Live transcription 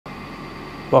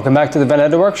Welcome back to the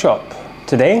Vendetta Workshop.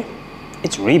 Today,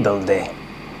 it's rebuild day.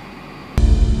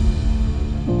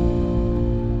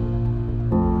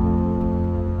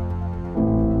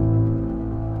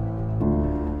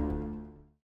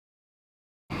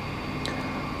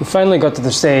 We finally got to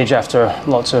the stage after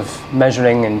lots of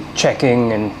measuring and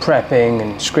checking and prepping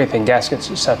and scraping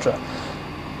gaskets, etc.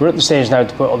 We're at the stage now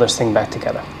to put all this thing back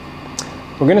together.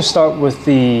 We're going to start with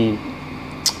the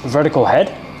vertical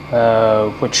head,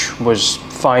 which was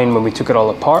fine when we took it all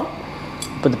apart.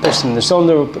 Put the piston in the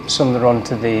cylinder, we'll put the cylinder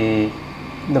onto the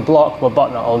block, we'll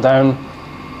button it all down.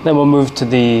 Then we'll move to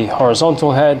the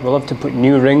horizontal head. We'll have to put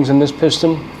new rings in this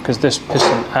piston because this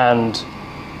piston and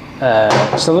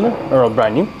cylinder are all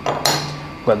brand new.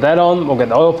 We'll get that on, we'll get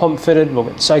the oil pump fitted, we'll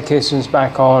get the side casings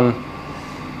back on.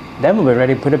 Then we'll be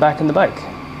ready to put it back in the bike.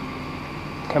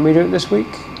 Can we do it this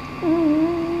week?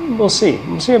 We'll see.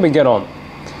 We'll see how we get on.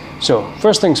 So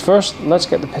first things first, let's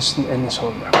get the piston in the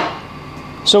cylinder.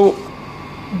 So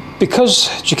because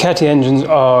Ducati engines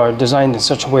are designed in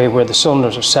such a way where the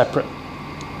cylinders are separate,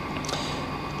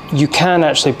 you can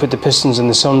actually put the pistons in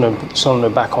the cylinder and put the cylinder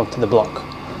back onto the block.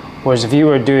 Whereas if you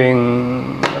were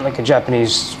doing like a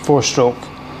Japanese four-stroke,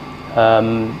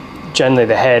 generally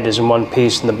the head is in one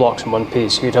piece and the block's in one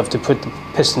piece. You'd have to put the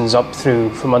pistons up through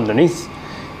from underneath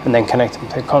and then connect them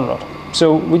to a con rod.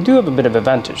 So we do have a bit of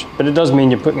advantage, but it does mean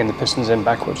you're putting the pistons in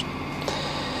backwards.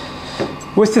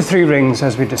 With the three rings,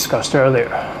 as we discussed earlier,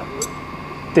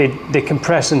 they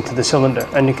compress into the cylinder,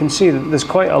 and you can see that there's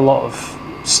quite a lot of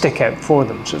stick out for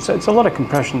them. So it's a lot of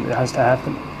compression that has to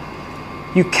happen.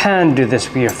 You can do this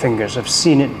with your fingers. I've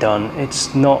seen it done.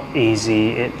 It's not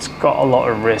easy. It's got a lot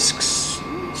of risks.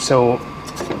 So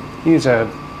use a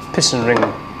piston ring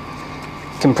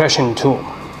compression tool,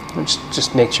 which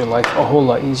just makes your life a whole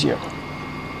lot easier.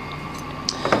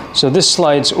 So this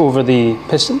slides over the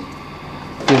piston.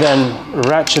 You then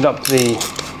ratchet up the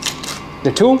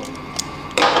tool,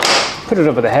 put it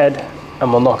over the head,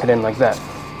 and we'll knock it in like that.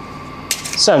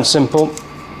 Sounds simple.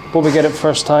 Will we get it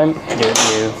first time?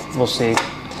 We'll see.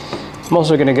 I'm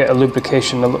also going to get a little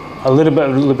bit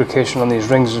of lubrication on these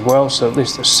rings as well, so at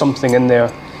least there's something in there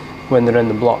when they're in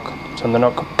the block. So they're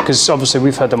not, because obviously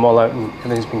we've had them all out and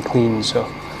everything's been cleaned, so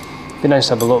it'd be nice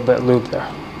to have a little bit of lube there.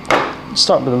 Let's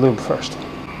start with the lube first.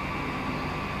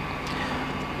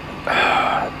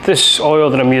 This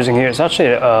oil that I'm using here is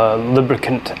actually a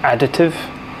lubricant additive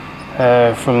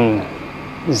from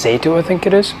Zato, I think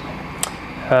it is.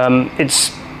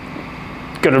 It's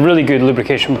got a really good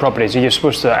lubrication property, so you're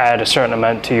supposed to add a certain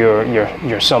amount to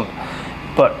your sump.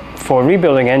 But for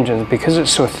rebuilding engines, because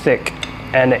it's so thick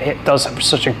and it does have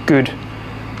such a good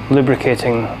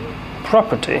lubricating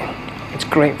property, it's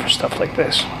great for stuff like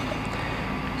this.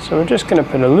 So we're just going to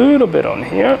put a little bit on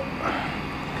here,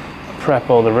 prep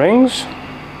all the rings.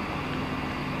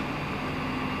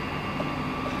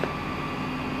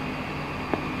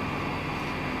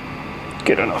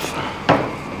 Good enough.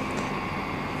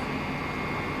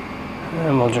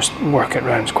 And we'll just work it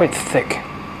around. It's quite thick.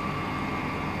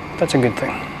 That's a good thing.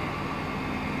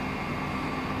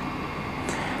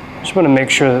 Just want to make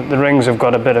sure that the rings have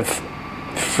got a bit of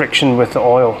friction with the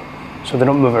oil so they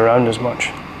don't move around as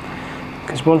much.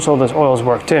 Because once all this oil is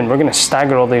worked in, we're going to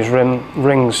stagger all these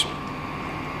rings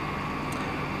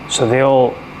so they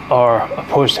all are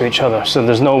opposed to each other. So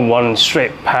there's no one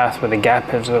straight path where the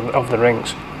gap is of the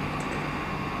rings.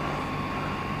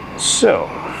 So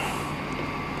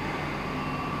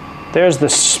there's the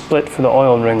split for the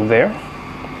oil ring there.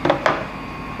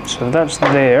 So that's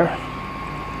there.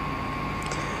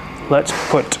 Let's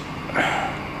put,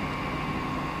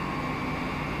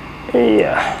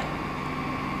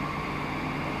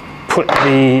 put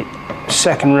the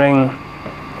second ring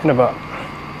in about,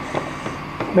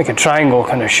 make a triangle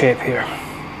kind of shape here.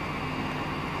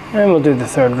 And we'll do the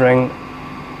third ring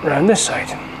around this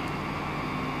side.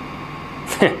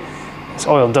 This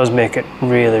oil does make it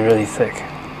really, really thick,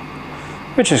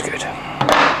 which is good.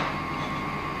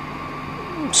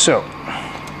 So,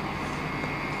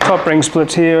 top ring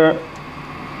splits here,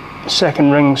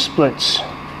 second ring splits,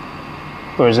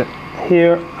 where is it?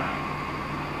 Here,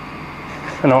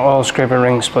 and our oil scraper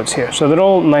ring splits here. So they're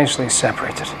all nicely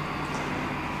separated.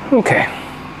 Okay.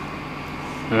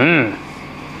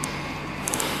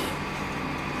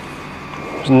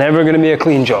 It's never going to be a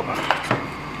clean job.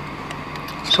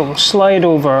 So we'll slide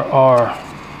over our,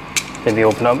 maybe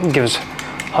open up, give us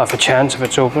half a chance if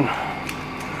it's open.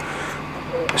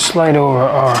 Slide over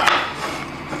our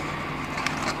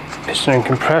piston and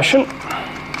compression.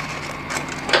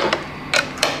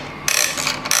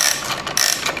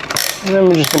 And then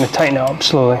we're just going to tighten it up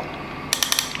slowly.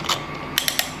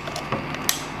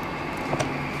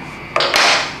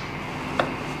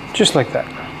 just like that.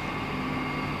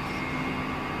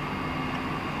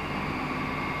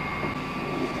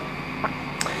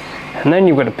 And then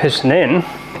you've got a piston in.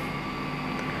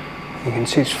 You can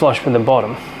see it's flush with the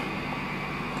bottom.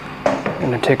 I'm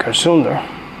going to take our cylinder,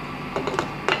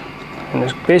 and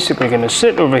it's basically going to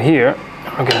sit over here,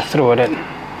 and we're going to throw it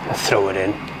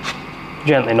in.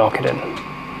 Gently knock it in.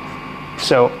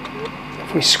 So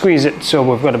if we squeeze it so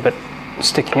we've got a bit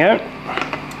sticking out,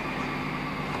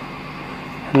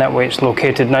 and that way it's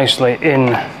located nicely in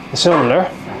the cylinder.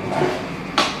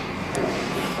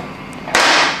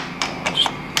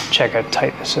 Just check how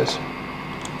tight this is.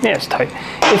 Yeah, it's tight.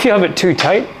 If you have it too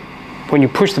tight, when you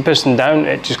push the piston down,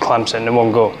 it just clamps in and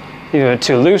won't go. If you have it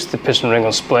too loose, the piston ring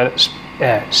will split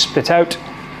out,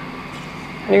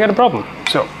 and you got a problem.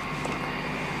 So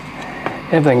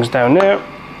everything's down there.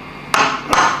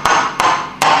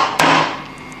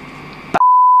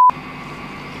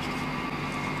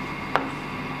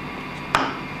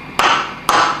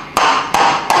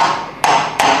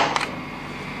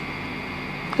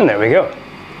 And there we go.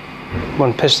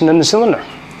 One piston in the cylinder.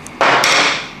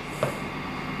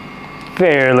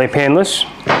 Fairly painless,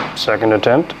 second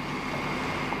attempt,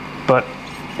 but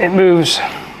it moves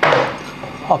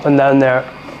up and down there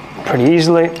pretty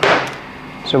easily,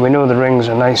 so we know the rings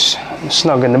are nice and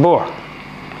snug in the bore.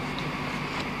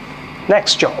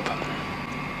 Next job.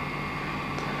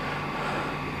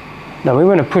 Now we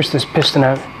want to push this piston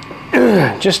out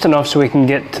just enough so we can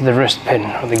get to the wrist pin,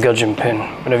 or the gudgeon pin,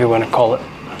 whatever you want to call it.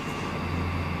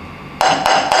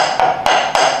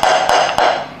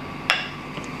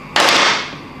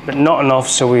 But not enough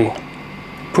so we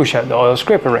push out the oil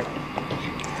scraper ring.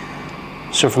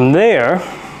 So from there,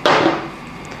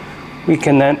 we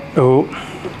can then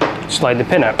slide the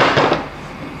pin out.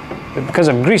 But because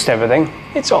I've greased everything,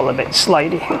 it's all a bit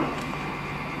slidey.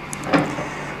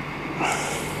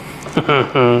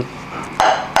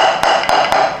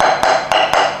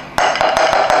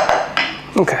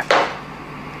 Okay.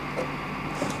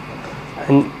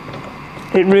 And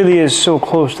it really is so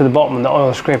close to the bottom of the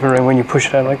oil scraper ring when you push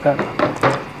it out like that.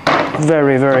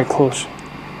 Very, very close.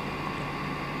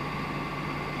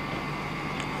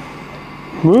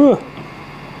 Woo.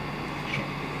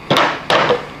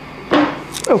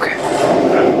 Okay.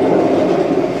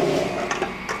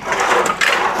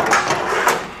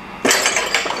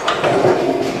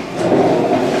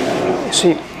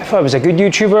 See, if I was a good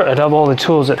YouTuber, I'd have all the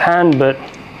tools at hand, but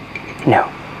no.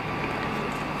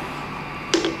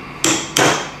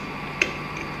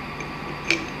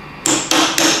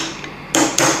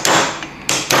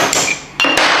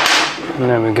 And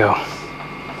there we go.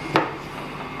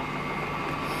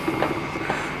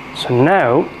 So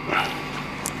now,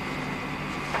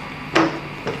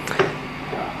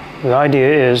 the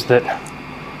idea is that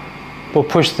we'll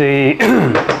push the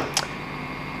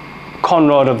con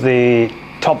rod of the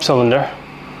top cylinder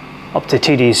up to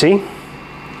TDC.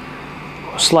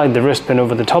 We'll slide the wrist pin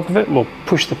over the top of it. We'll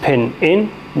push the pin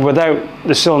in without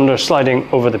the cylinder sliding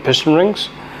over the piston rings.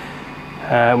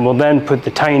 We'll then put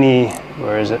the tiny,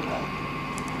 where is it?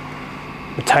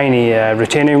 The tiny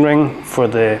retaining ring for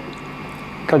the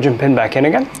gudgeon pin back in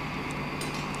again,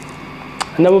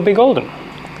 and then we'll be golden.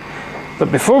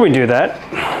 But before we do that,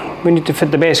 we need to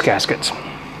fit the base gaskets,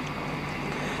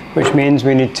 which means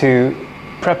we need to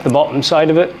prep the bottom side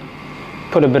of it,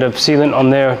 put a bit of sealant on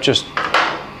there just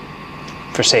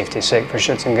for safety's sake, for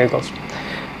shits and giggles,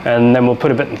 and then we'll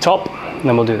put a bit in the top, and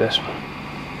then we'll do this.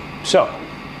 So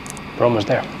we're almost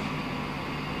there.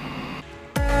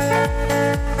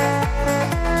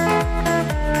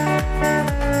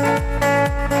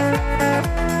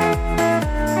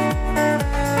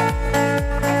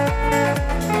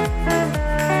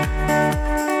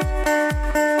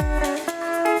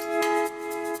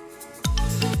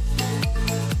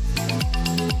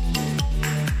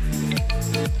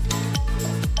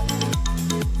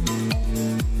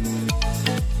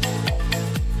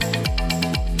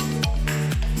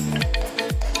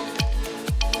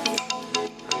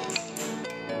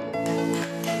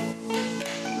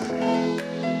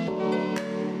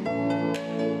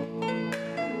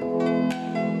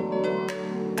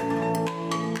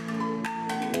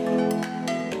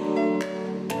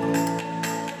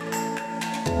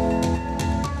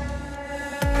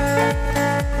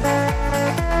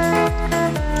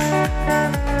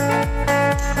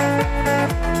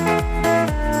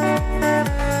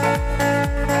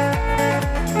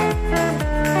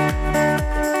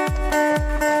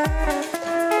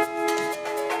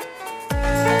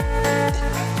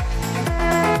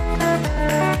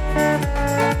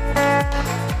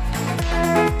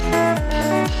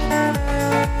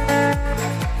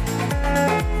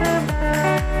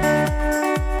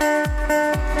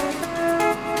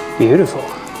 Beautiful.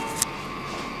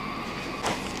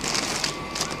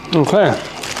 Okay,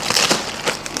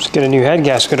 let's get a new head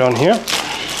gasket on here.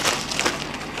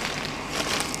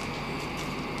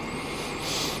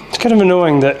 It's kind of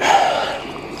annoying that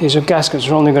these gaskets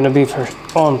are only going to be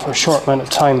on for a short amount of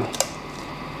time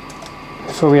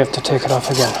before we have to take it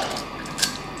off again.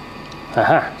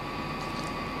 Aha!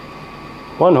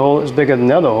 One hole is bigger than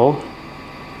the other hole.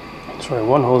 Sorry,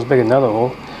 one hole is bigger than the other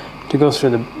hole to go through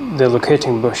the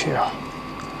locating bush here.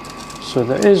 So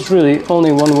there is really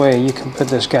only one way you can put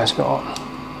this gasket on.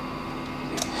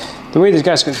 The way these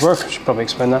gaskets work, I should probably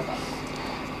explain that.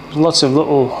 There's lots of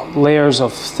little layers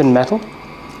of thin metal.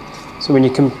 So when you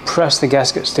compress the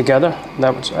gaskets together,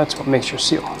 that's what makes your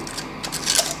seal.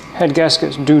 Head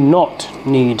gaskets do not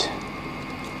need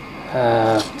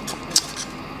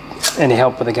any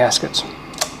help with the gaskets.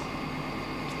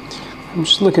 I'm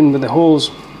just looking with the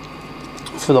holes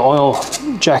for the oil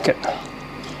jacket.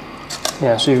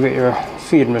 Yeah, so you've got your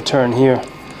feed and return here.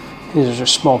 These are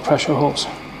just small pressure holes.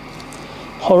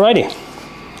 Alrighty,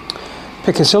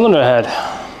 pick a cylinder head.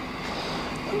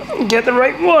 Get the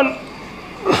right one.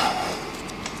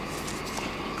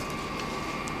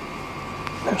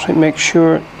 Actually, make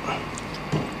sure.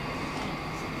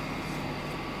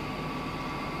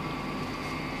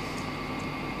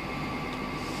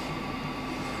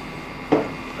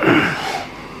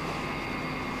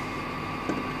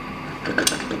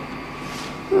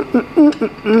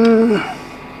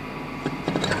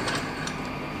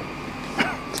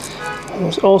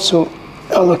 There's also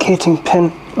a locating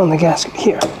pin on the gasket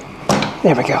here.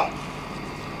 There we go.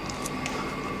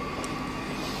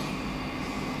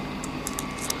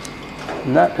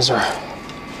 And that is our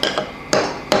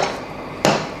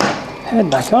head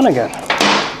back on again.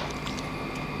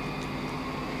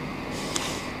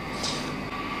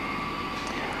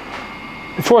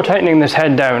 Before tightening this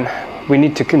head down, we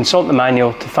need to consult the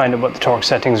manual to find out what the torque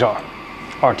settings are,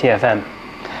 RTFM.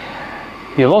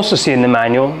 You'll also see in the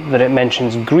manual that it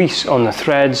mentions grease on the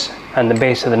threads and the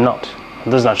base of the nut. It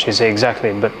doesn't actually say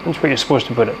exactly, but that's where you're supposed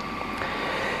to put it.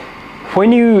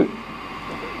 When you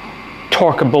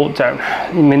torque a bolt down,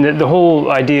 I mean the whole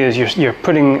idea is you're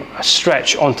putting a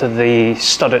stretch onto the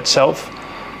stud itself,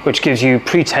 which gives you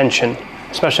pre-tension,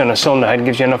 especially on a cylinder head,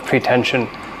 gives you enough pre-tension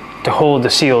to hold the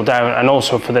seal down and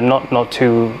also for the nut not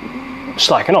to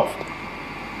slacken off.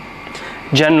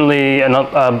 Generally,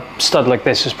 a stud like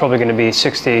this is probably going to be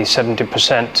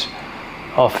 60–70%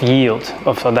 of yield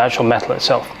of the actual metal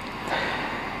itself.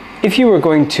 If you were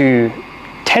going to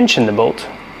tension the bolt,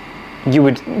 you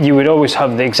would always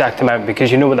have the exact amount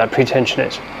because you know what that pre-tension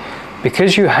is.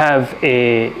 Because you have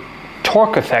a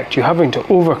torque effect, you're having to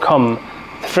overcome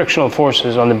the frictional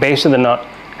forces on the base of the nut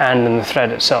and in the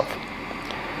thread itself.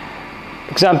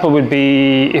 Example would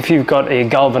be if you've got a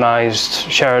galvanized,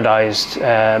 Sherrodized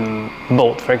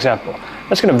bolt, for example.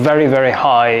 That's got a very, very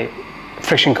high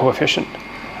friction coefficient,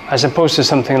 as opposed to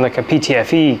something like a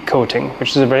PTFE coating, which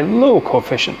is a very low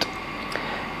coefficient.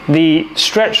 The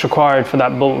stretch required for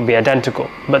that bolt would be identical,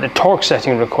 but the torque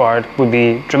setting required would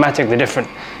be dramatically different,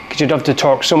 because you'd have to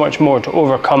torque so much more to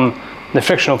overcome the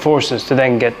frictional forces to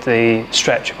then get the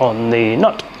stretch on the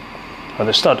nut, or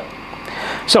the stud.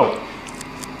 So,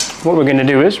 what we're going to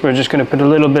do is we're just going to put a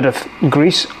little bit of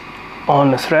grease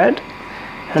on the thread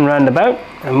and round about,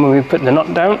 and when we put the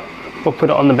nut down, we'll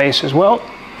put it on the base as well.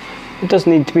 It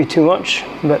doesn't need to be too much,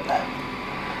 but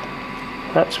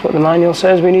that's what the manual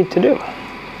says we need to do.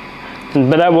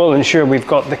 But that will ensure we've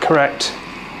got the correct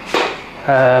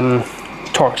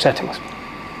torque settings.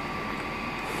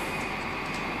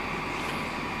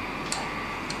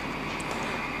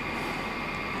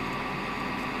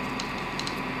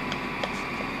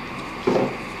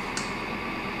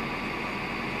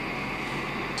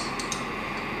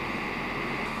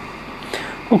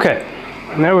 Okay,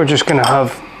 now we're just going to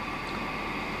have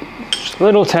just a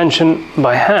little tension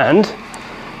by hand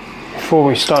before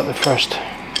we start the first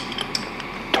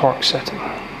torque setting.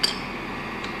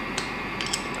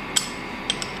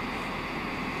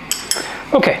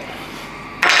 Okay.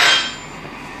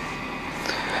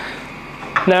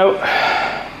 Now,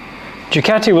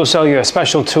 Ducati will sell you a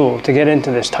special tool to get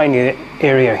into this tiny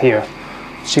area here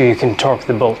so you can torque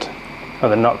the bolt, or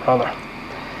the nut rather.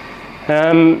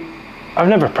 I've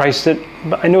never priced it,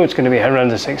 but I know it's going to be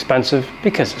horrendously expensive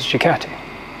because it's Ducati.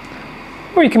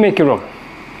 Or you can make your own.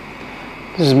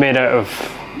 This is made out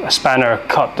of a spanner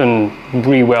cut and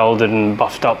re-welded and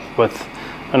buffed up with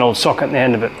an old socket at the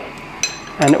end of it.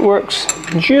 And it works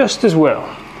just as well.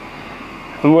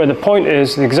 And where the point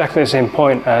is exactly the same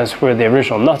point as where the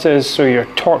original nut is, so your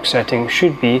torque setting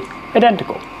should be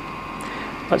identical.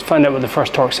 Let's find out what the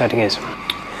first torque setting is.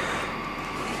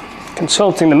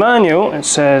 Consulting the manual, it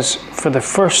says for the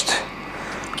first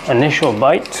initial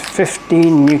bite,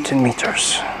 15 Newton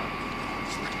meters.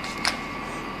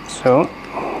 So,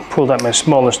 pulled out my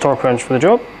smallest torque wrench for the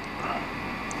job.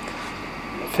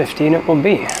 15 it will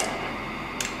be.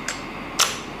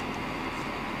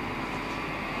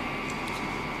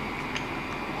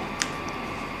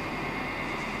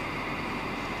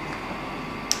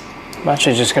 I'm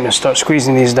actually just going to start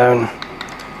squeezing these down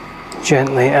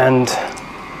gently and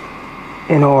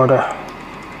in order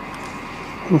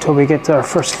until we get to our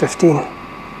first 15.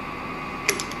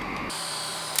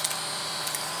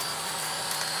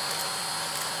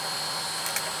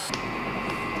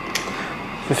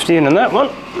 On that one,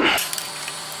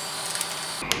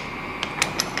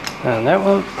 and that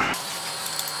one,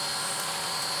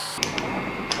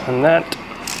 and that,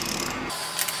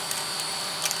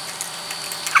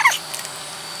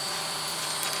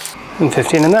 and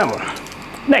 15 in that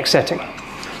one. Next setting.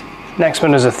 Next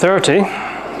one is a 30,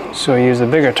 so I use a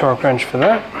bigger torque wrench for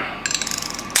that.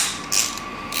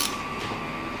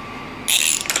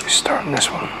 Starting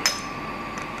this one.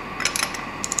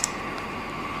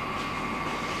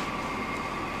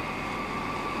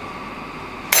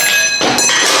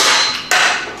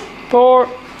 4.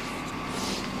 Of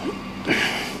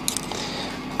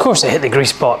course I hit the grease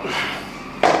spot.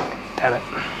 Damn it.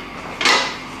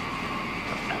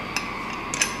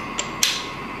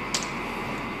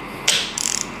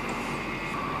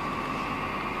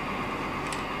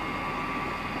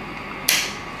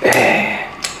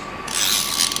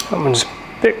 That one's a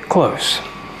bit close.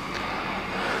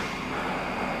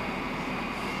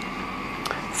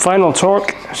 Final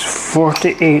torque is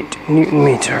 48 Newton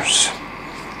meters.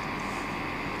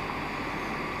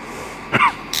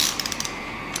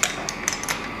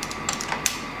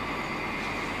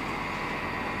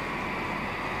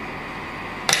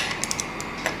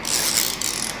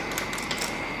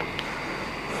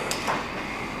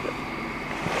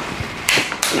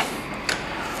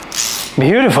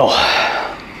 Beautiful.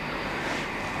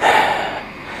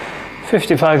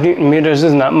 55 Newton meters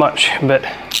isn't that much, but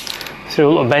through a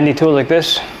little bendy tool like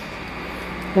this,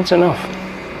 it's enough.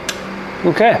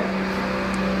 Okay.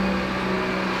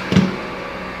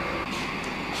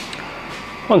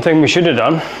 One thing we should have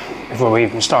done before we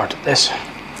even started this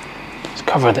is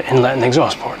cover the inlet and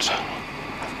exhaust ports.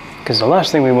 Because the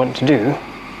last thing we want to do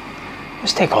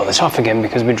is take all this off again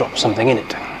because we dropped something in it.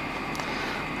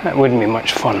 That wouldn't be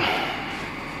much fun.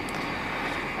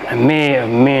 I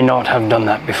may not have done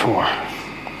that before.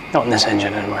 Not in this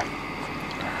engine anyway.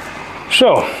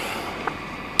 So,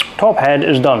 top head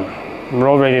is done. We're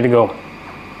all ready to go.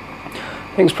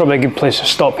 I think it's probably a good place to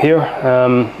stop here.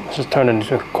 This has turned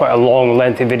into quite a long,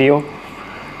 lengthy video.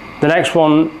 The next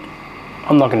one,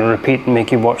 I'm not going to repeat and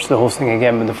make you watch the whole thing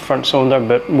again with the front cylinder,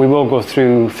 but we will go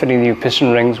through fitting the new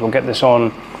piston rings. We'll get this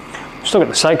on. We've still got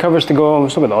the side covers to go.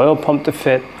 We've still got the oil pump to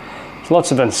fit. There's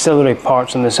lots of ancillary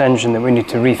parts in this engine that we need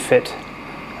to refit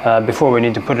before we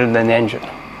need to put it in the engine.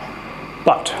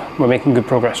 But we're making good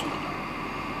progress.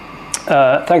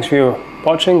 Thanks for your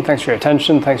watching, thanks for your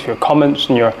attention, thanks for your comments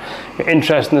and your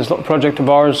interest in this little project of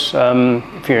ours.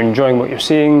 If you're enjoying what you're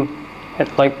seeing, hit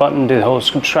the like button, do the whole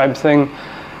subscribe thing,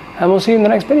 and we'll see you in the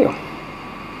next video.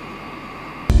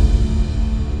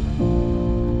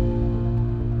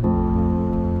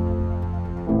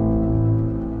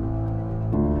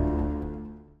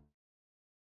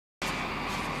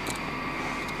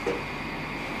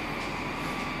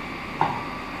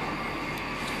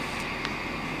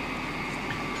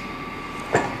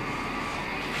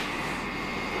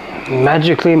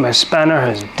 Magically, my spanner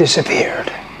has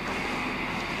disappeared.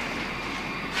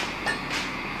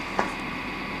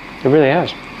 It really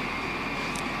has.